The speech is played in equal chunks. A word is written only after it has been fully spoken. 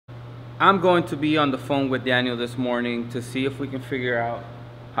I'm going to be on the phone with Daniel this morning to see if we can figure out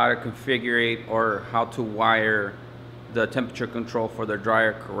how to configure or how to wire the temperature control for the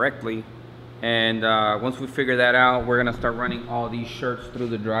dryer correctly. And once we figure that out, we're gonna start running all these shirts through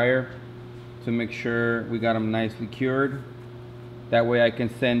the dryer to make sure we got them nicely cured. That way I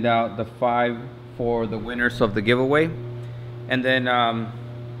can send out the 5 for the winners of the giveaway. And then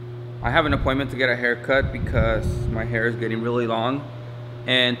I have an appointment to get a haircut because my hair is getting really long.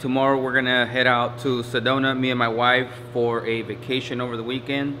 And tomorrow we're gonna head out to Sedona, me and my wife, for a vacation over the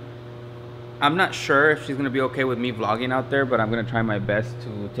weekend. I'm not sure if she's gonna be okay with me vlogging out there, but I'm gonna try my best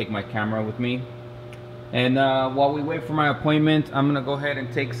to take my camera with me. And while we wait for my appointment, I'm gonna go ahead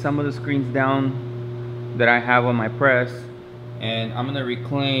and take some of the screens down that I have on my press, and I'm gonna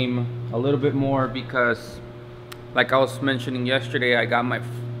reclaim a little bit more because, like I was mentioning yesterday, I got my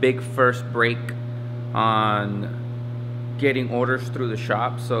big first break on getting orders through the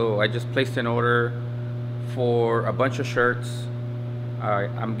shop. So I just placed an order for a bunch of shirts.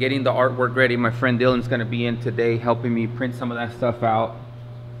 I'm getting the artwork ready. My friend Dylan's gonna be in today helping me print some of that stuff out.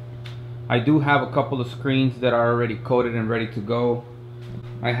 I do have a couple of screens that are already coated and ready to go.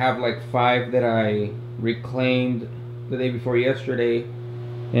 I have like 5 that I reclaimed the day before yesterday,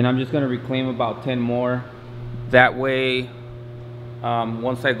 and I'm just gonna reclaim about 10 more. That way,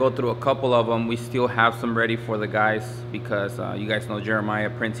 once I go through a couple of them, we still have some ready for the guys, because you guys know Jeremiah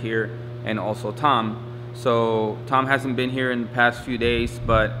prints here, and also Tom. So Tom hasn't been here in the past few days,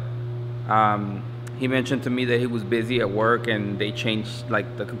 but he mentioned to me that he was busy at work and they changed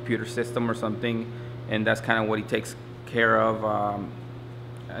like the computer system or something, and that's kind of what he takes care of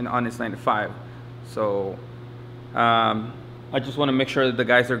on his 9 to 5. So I just want to make sure that the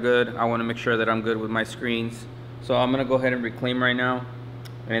guys are good. I want to make sure that I'm good with my screens. So I'm gonna go ahead and reclaim right now,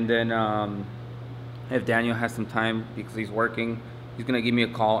 and then if Daniel has some time because he's working, he's gonna give me a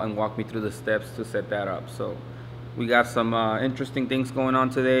call and walk me through the steps to set that up. So we got some interesting things going on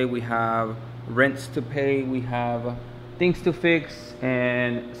today. We have rents to pay, we have things to fix,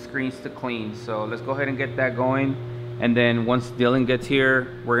 and screens to clean. So let's go ahead and get that going, and then once Dylan gets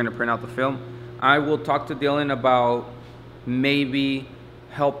here, we're gonna print out the film. I will talk to Dylan about maybe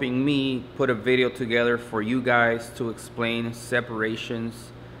helping me put a video together for you guys to explain separations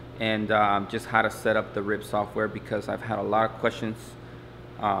and just how to set up the rib software, because I've had a lot of questions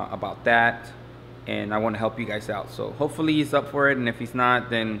about that, and I want to help you guys out. So hopefully he's up for it, and if he's not,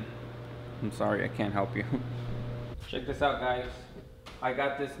 then I'm sorry, I can't help you. Check this out, guys. I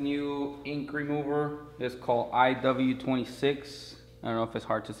got this new ink remover. It's called IW26. I don't know if it's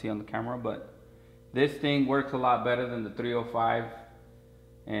hard to see on the camera, but this thing works a lot better than the 305.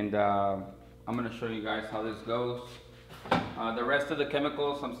 And I'm going to show you guys how this goes. The rest of the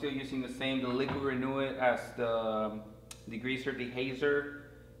chemicals, I'm still using the same, the liquid renew it as the degreaser, dehazer,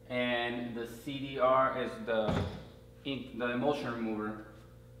 and the CDR is the ink, the emulsion remover.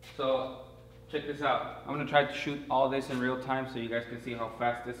 So check this out. I'm going to try to shoot all this in real time so you guys can see how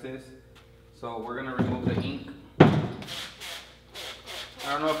fast this is. So we're going to remove the ink. I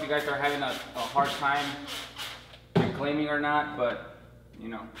don't know if you guys are having a hard time reclaiming or not, but you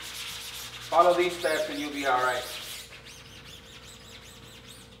know, follow these steps and you'll be all right.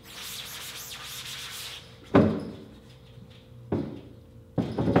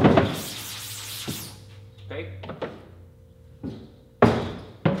 Okay.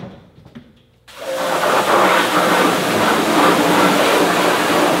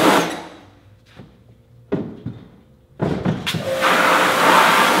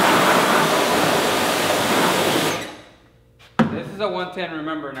 This is a 110,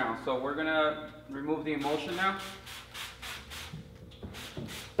 remember now. So we're gonna remove the emulsion now.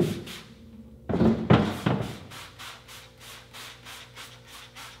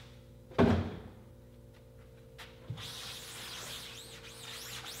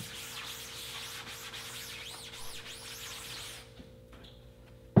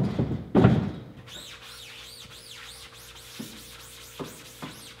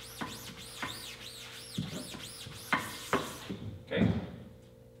 Okay.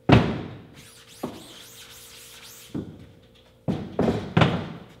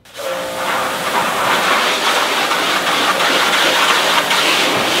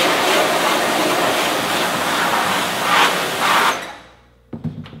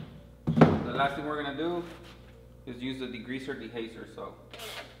 The last thing we're gonna do is use the degreaser dehazer, so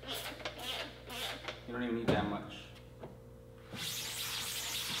you don't even need that much.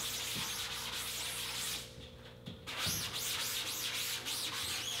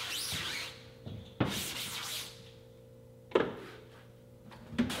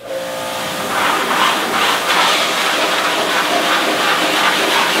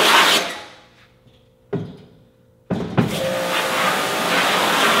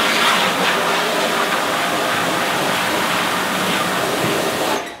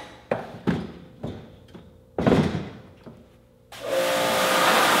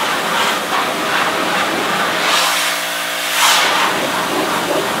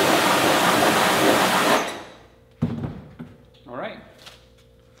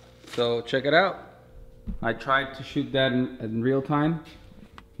 So check it out. I tried to shoot that in real time.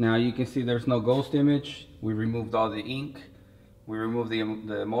 Now you can see there's no ghost image. We removed all the ink. We removed the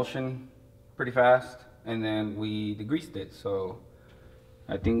emulsion pretty fast, and then we degreased it. So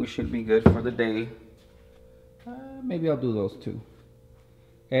I think we should be good for the day. Maybe I'll do those too.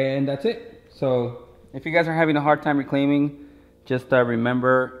 And that's it. So if you guys are having a hard time reclaiming, just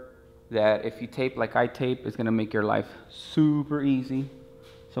remember that if you tape like I tape, it's gonna make your life super easy.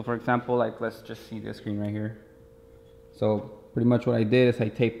 So for example, like let's just see this screen right here. So pretty much what I did is I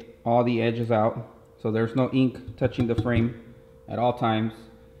taped all the edges out. So there's no ink touching the frame at all times.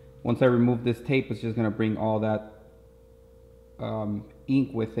 Once I remove this tape, it's just gonna bring all that ink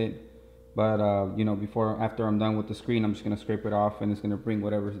with it. But you know, after I'm done with the screen, I'm just gonna scrape it off, and it's gonna bring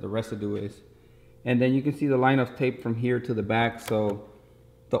whatever the residue is. And then you can see the line of tape from here to the back. So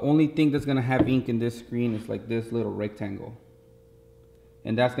the only thing that's gonna have ink in this screen is like this little rectangle.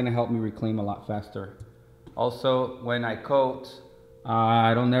 And that's gonna help me reclaim a lot faster. Also, when I coat,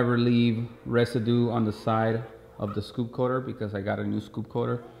 I don't ever leave residue on the side of the scoop coater, because I got a new scoop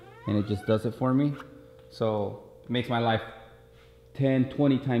coater and it just does it for me. So it makes my life 10,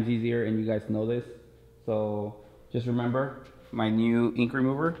 20 times easier, and you guys know this. So just remember my new ink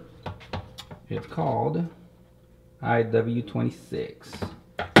remover. It's called IW26.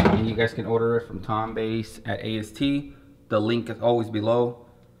 And you guys can order it from Tom Base at AST. The link is always below.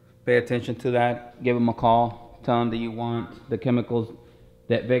 Pay attention to that. Give them a call. Tell them that you want the chemicals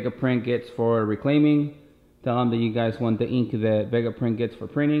that Vega Print gets for reclaiming. Tell them that you guys want the ink that Vega Print gets for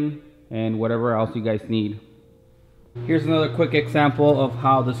printing, and whatever else you guys need. Here's another quick example of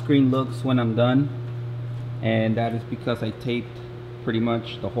how the screen looks when I'm done. And that is because I taped pretty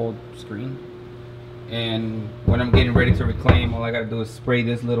much the whole screen. And when I'm getting ready to reclaim, all I gotta do is spray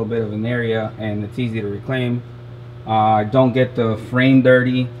this little bit of an area, and it's easy to reclaim. Don't get the frame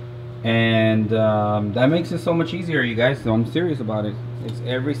dirty, and that makes it so much easier, you guys. So I'm serious about it. It's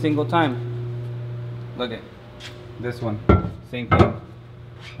every single time. Look at this one, same thing.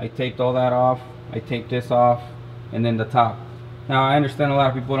 I taped all that off. I taped this off, and then the top. Now I understand a lot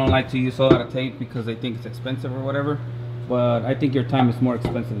of people don't like to use a lot of tape because they think it's expensive or whatever, but I think your time is more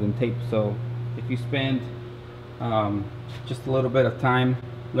expensive than tape. So if you spend just a little bit of time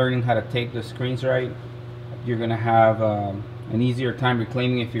learning how to tape the screens right, you're gonna have an easier time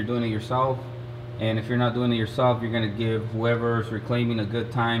reclaiming if you're doing it yourself. And if you're not doing it yourself, you're gonna give whoever's reclaiming a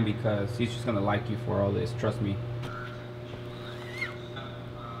good time, because he's just gonna like you for all this, trust me.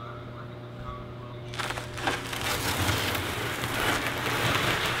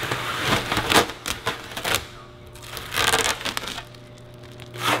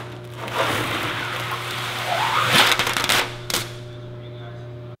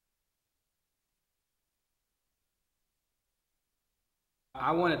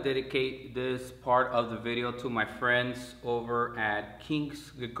 I want to dedicate this part of the video to my friends over at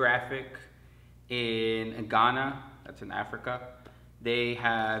King's Graphic in Ghana, that's in Africa. They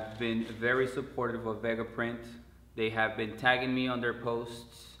have been very supportive of Vega Print. They have been tagging me on their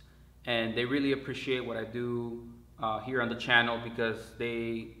posts, and they really appreciate what I do here on the channel, because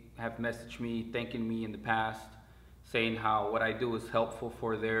they have messaged me thanking me in the past, saying how what I do is helpful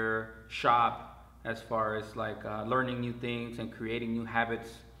for their shop, as far as like learning new things and creating new habits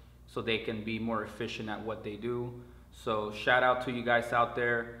so they can be more efficient at what they do. So shout out to you guys out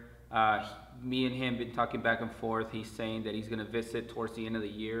there. Me and him been talking back and forth. He's saying that he's gonna visit towards the end of the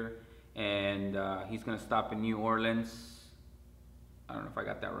year, and he's gonna stop in New Orleans. I don't know if I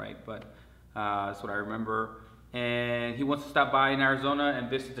got that right, but that's what I remember. And he wants to stop by in Arizona and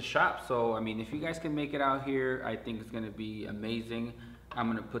visit the shop. So I mean, if you guys can make it out here, I think it's gonna be amazing. I'm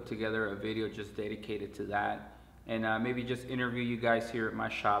gonna put together a video just dedicated to that, and maybe just interview you guys here at my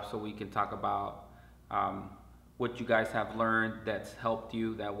shop so we can talk about what you guys have learned that's helped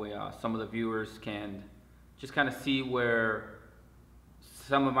you. That way some of the viewers can just kind of see where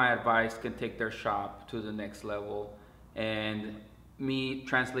some of my advice can take their shop to the next level. And me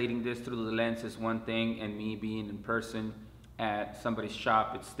translating this through the lens is one thing, and me being in person at somebody's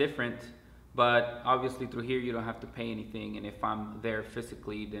shop, it's different. But obviously through here you don't have to pay anything, and if I'm there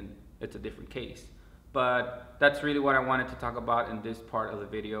physically, then it's a different case. But that's really what I wanted to talk about in this part of the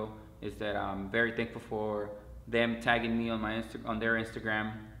video, is that I'm very thankful for them tagging me on on their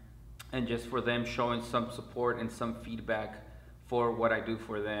Instagram, and just for them showing some support and some feedback for what I do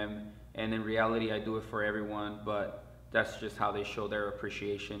for them. And in reality, I do it for everyone, but that's just how they show their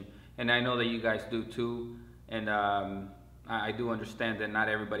appreciation. And I know that you guys do too. And I do understand that not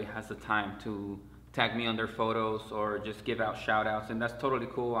everybody has the time to tag me on their photos or just give out shout outs, and that's totally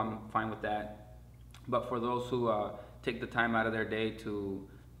cool. I'm fine with that. But for those who take the time out of their day to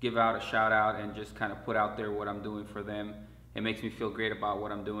give out a shout out and just kind of put out there what I'm doing for them. It makes me feel great about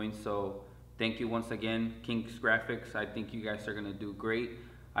what I'm doing. So thank you once again, King's Graphics. I think you guys are gonna do great.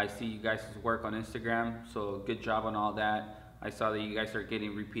 I see you guys' work on Instagram, so good job on all that. I saw that you guys are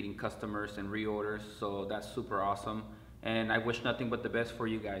getting repeating customers and reorders, so that's super awesome. And I wish nothing but the best for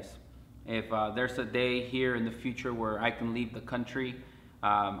you guys. If there's a day here in the future where I can leave the country,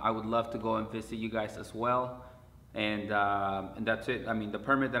 I would love to go and visit you guys as well. And that's it. I mean, the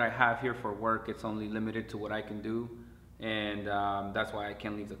permit that I have here for work, it's only limited to what I can do. And that's why I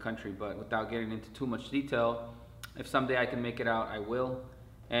can't leave the country. But without getting into too much detail, if someday I can make it out, I will.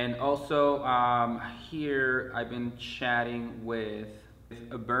 And also here I've been chatting with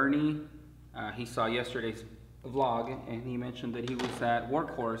Bernie. He saw yesterday's vlog and he mentioned that he was at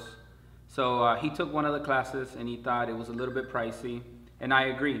Workhorse. So he took one of the classes and he thought it was a little bit pricey, and I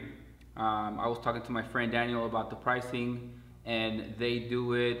agree. I was talking to my friend Daniel about the pricing, and they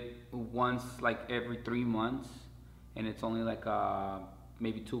do it once like every 3 months, and it's only like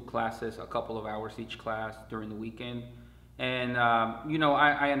maybe 2 classes, a couple of hours each class during the weekend. And you know,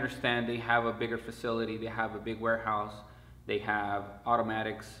 I understand they have a bigger facility, they have a big warehouse, they have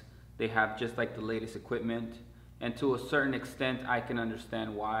automatics, they have just like the latest equipment. And to a certain extent, I can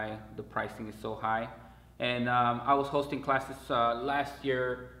understand why the pricing is so high. And I was hosting classes last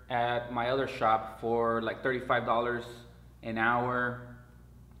year at my other shop for like $35 an hour.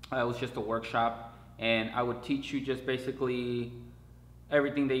 It was just a workshop, and I would teach you just basically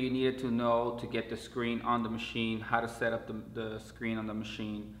everything that you needed to know to get the screen on the machine, how to set up the screen on the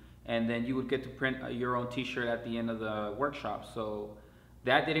machine, and then you would get to print your own t-shirt at the end of the workshop. So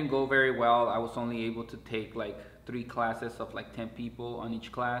that didn't go very well. I was only able to take like 3 classes of like 10 people on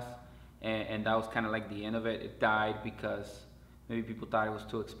each class, and that was kind of like the end of it. It died because maybe people thought it was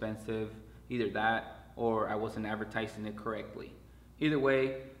too expensive, either that or I wasn't advertising it correctly. Either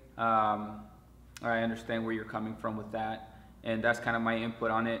way, I understand where you're coming from with that, and that's kind of my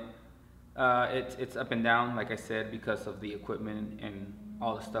input on it. It's up and down, like I said, because of the equipment and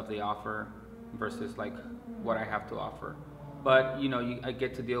all the stuff they offer versus like what I have to offer. But you know, I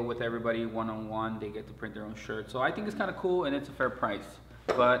get to deal with everybody one-on-one. They get to print their own shirt, so I think it's kind of cool and it's a fair price.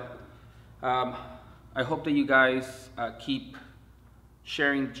 But I hope that you guys keep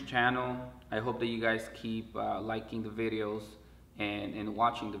sharing the channel. I hope that you guys keep liking the videos and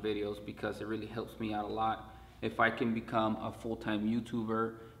watching the videos, because it really helps me out a lot. If I can become a full-time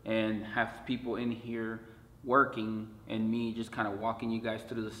YouTuber and have people in here working and me just kind of walking you guys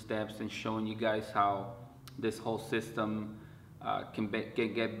through the steps and showing you guys how this whole system can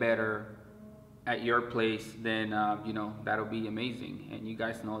get better at your place, then you know, that'll be amazing, and you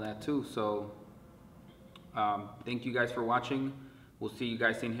guys know that too. So thank you guys for watching. We'll see you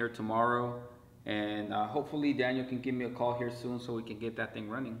guys in here tomorrow, and hopefully Daniel can give me a call here soon so we can get that thing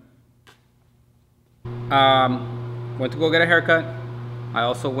running. Went to go get a haircut. I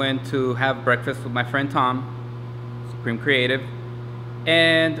also went to have breakfast with my friend Tom, Supreme Creative,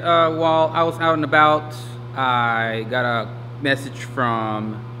 and while I was out and about, I got a message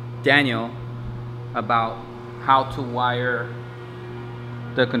from Daniel about how to wire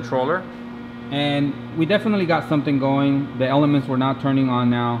the controller, and we definitely got something going. The elements were not turning on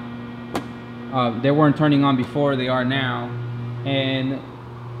now. They weren't turning on before, they are now, and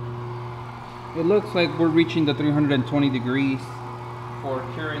it looks like we're reaching the 320 degrees for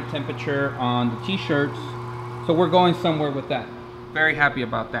curing temperature on the t-shirts, so we're going somewhere with that. Very happy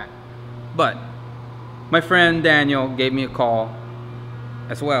about that. But my friend Daniel gave me a call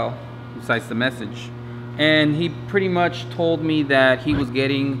as well, besides the message, and he pretty much told me that he was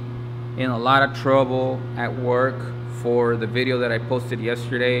getting in a lot of trouble at work for the video that I posted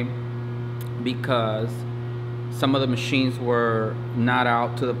yesterday, because some of the machines were not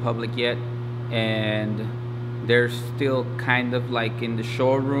out to the public yet, and they're still kind of like in the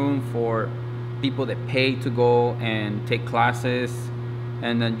showroom for people that pay to go and take classes,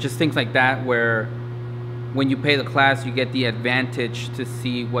 and then just things like that, where when you pay the class you get the advantage to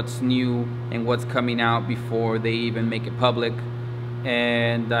see what's new and what's coming out before they even make it public.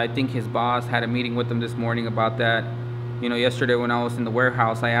 And I think his boss had a meeting with him this morning about that. You know, yesterday when I was in the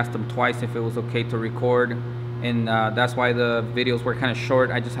warehouse, I asked him twice if it was okay to record, and that's why the videos were kind of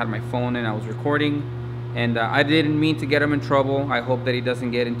short. I just had my phone and I was recording, and I didn't mean to get him in trouble. I hope that he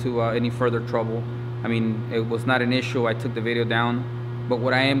doesn't get into any further trouble. I mean, it was not an issue. I took the video down. But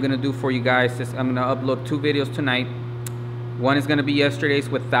what I am going to do for you guys is I'm going to upload 2 videos tonight. One is going to be yesterday's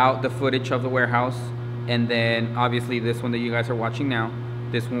without the footage of the warehouse, and then obviously this one that you guys are watching now,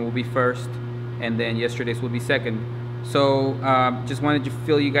 this one will be first, and then yesterday's will be second. So just wanted to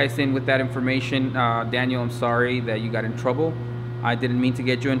fill you guys in with that information. Daniel, I'm sorry that you got in trouble. I didn't mean to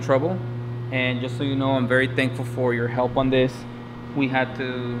get you in trouble. And just so you know, I'm very thankful for your help on this. We had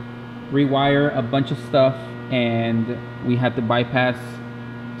to rewire a bunch of stuff, and we had to bypass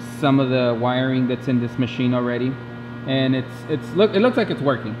some of the wiring that's in this machine already. And it looks like it's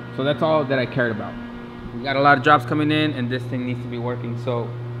working. So that's all that I cared about. We got a lot of jobs coming in, and this thing needs to be working. So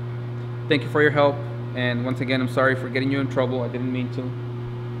thank you for your help. And once again, I'm sorry for getting you in trouble. I didn't mean to.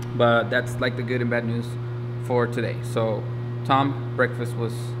 But that's like the good and bad news for today. So Tom, breakfast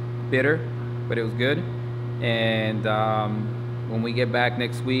was bitter, but it was good. And when we get back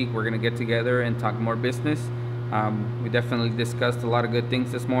next week, we're gonna get together and talk more business. We definitely discussed a lot of good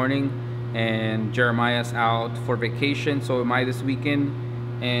things this morning, and Jeremiah's out for vacation, so am I this weekend,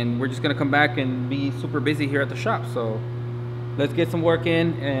 and we're just gonna come back and be super busy here at the shop. So let's get some work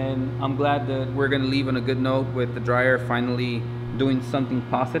in, and I'm glad that we're gonna leave on a good note with the dryer finally doing something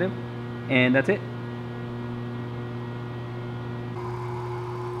positive. And that's it.